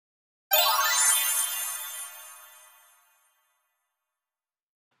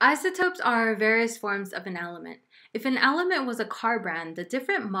Isotopes are various forms of an element. If an element was a car brand, the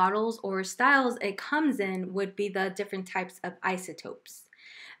different models or styles it comes in would be the different types of isotopes.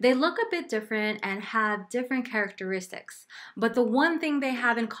 They look a bit different and have different characteristics, but the one thing they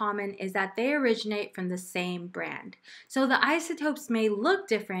have in common is that they originate from the same brand. So the isotopes may look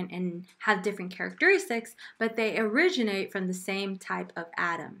different and have different characteristics, but they originate from the same type of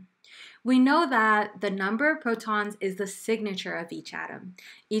atom. We know that the number of protons is the signature of each atom.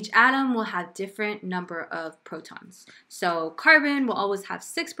 Each atom will have different number of protons. So carbon will always have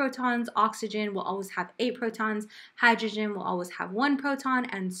 6 protons, oxygen will always have 8 protons, hydrogen will always have 1 proton,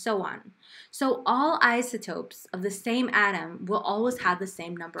 and so on. So all isotopes of the same atom will always have the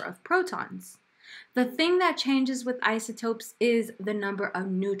same number of protons. The thing that changes with isotopes is the number of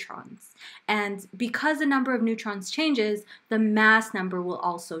neutrons. And because the number of neutrons changes, the mass number will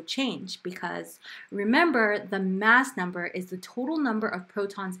also change because remember, the mass number is the total number of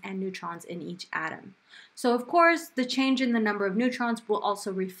protons and neutrons in each atom. So of course, the change in the number of neutrons will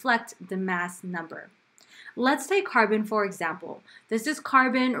also reflect the mass number. Let's take carbon for example. This is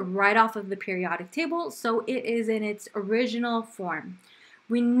carbon right off of the periodic table, so it is in its original form.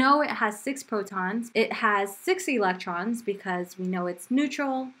 We know it has 6 protons. It has 6 electrons because we know it's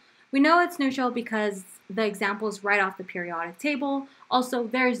neutral. We know it's neutral because the example is right off the periodic table. Also,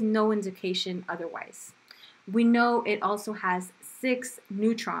 there is no indication otherwise. We know it also has 6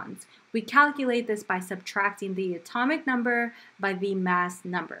 neutrons. We calculate this by subtracting the atomic number by the mass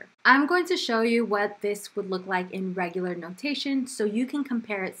number. I'm going to show you what this would look like in regular notation so you can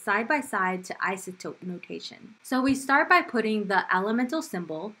compare it side by side to isotope notation. So we start by putting the elemental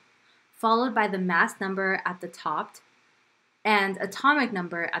symbol followed by the mass number at the top and atomic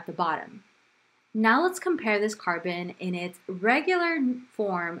number at the bottom. Now let's compare this carbon in its regular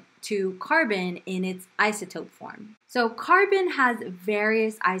form to carbon in its isotope form. So carbon has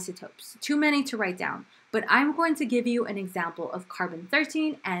various isotopes, too many to write down, but I'm going to give you an example of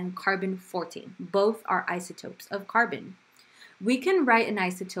carbon-13 and carbon-14. Both are isotopes of carbon. We can write an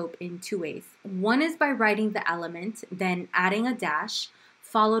isotope in 2 ways. One is by writing the element, then adding a dash,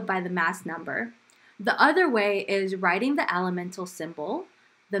 followed by the mass number. The other way is writing the elemental symbol,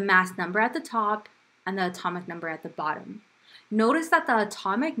 the mass number at the top, and the atomic number at the bottom. Notice that the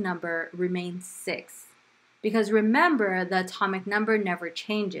atomic number remains 6, because remember, the atomic number never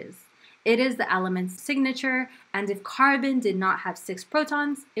changes. It is the element's signature, and if carbon did not have 6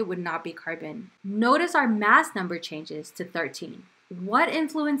 protons, it would not be carbon. Notice our mass number changes to 13. What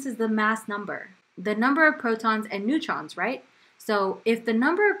influences the mass number? The number of protons and neutrons, right? So if the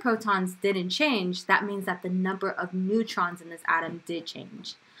number of protons didn't change, that means that the number of neutrons in this atom did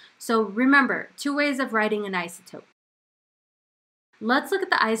change. So remember, 2 ways of writing an isotope. Let's look at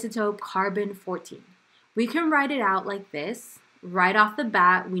the isotope carbon-14. We can write it out like this. Right off the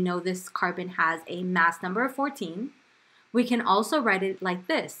bat, we know this carbon has a mass number of 14. We can also write it like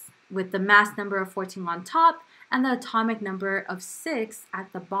this, with the mass number of 14 on top and the atomic number of 6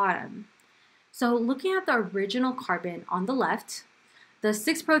 at the bottom. So looking at the original carbon on the left, the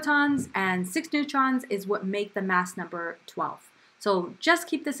 6 protons and 6 neutrons is what make the mass number 12. So just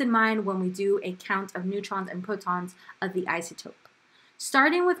keep this in mind when we do a count of neutrons and protons of the isotope.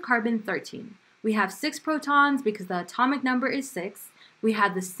 Starting with carbon-13, we have 6 protons because the atomic number is 6. We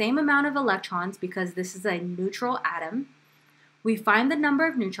have the same amount of electrons because this is a neutral atom. We find the number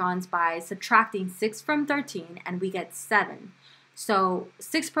of neutrons by subtracting 6 from 13 and we get 7. So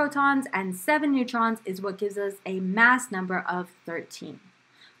 6 protons and 7 neutrons is what gives us a mass number of 13.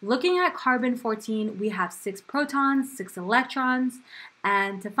 Looking at carbon-14, we have 6 protons, 6 electrons,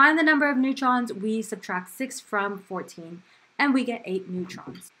 and to find the number of neutrons, we subtract 6 from 14, and we get 8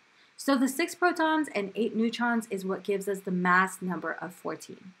 neutrons. So the 6 protons and 8 neutrons is what gives us the mass number of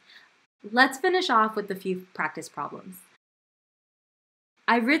 14. Let's finish off with a few practice problems.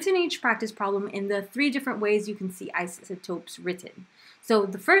 I've written each practice problem in the 3 different ways you can see isotopes written. So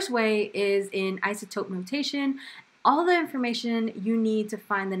the first way is in isotope notation. All the information you need to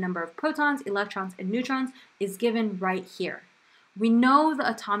find the number of protons, electrons, and neutrons is given right here. We know the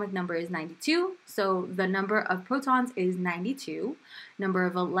atomic number is 92, so the number of protons is 92. Number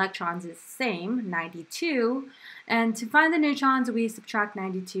of electrons is the same, 92. And to find the neutrons, we subtract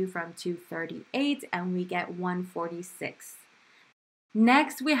 92 from 238, and we get 146.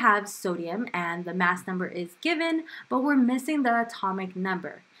 Next, we have sodium, and the mass number is given, but we're missing the atomic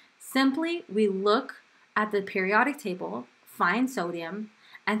number. Simply, we look at the periodic table, find sodium,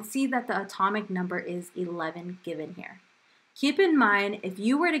 and see that the atomic number is 11 given here. Keep in mind, if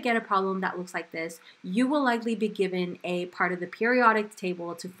you were to get a problem that looks like this, you will likely be given a part of the periodic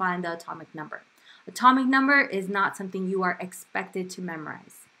table to find the atomic number. Atomic number is not something you are expected to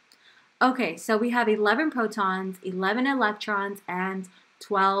memorize. Okay, so we have 11 protons, 11 electrons, and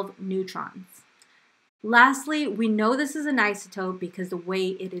 12 neutrons. Lastly, we know this is an isotope because the way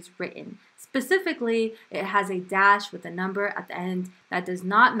it is written. Specifically, it has a dash with a number at the end that does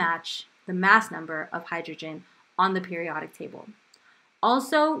not match the mass number of hydrogen on the periodic table.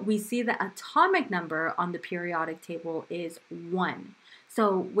 Also, we see the atomic number on the periodic table is 1.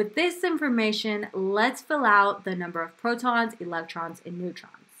 So with this information, let's fill out the number of protons, electrons, and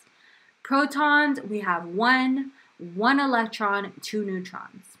neutrons. Protons, we have 1 electron, 2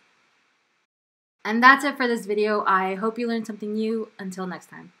 neutrons. And that's it for this video. I hope you learned something new. Until next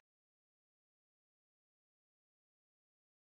time.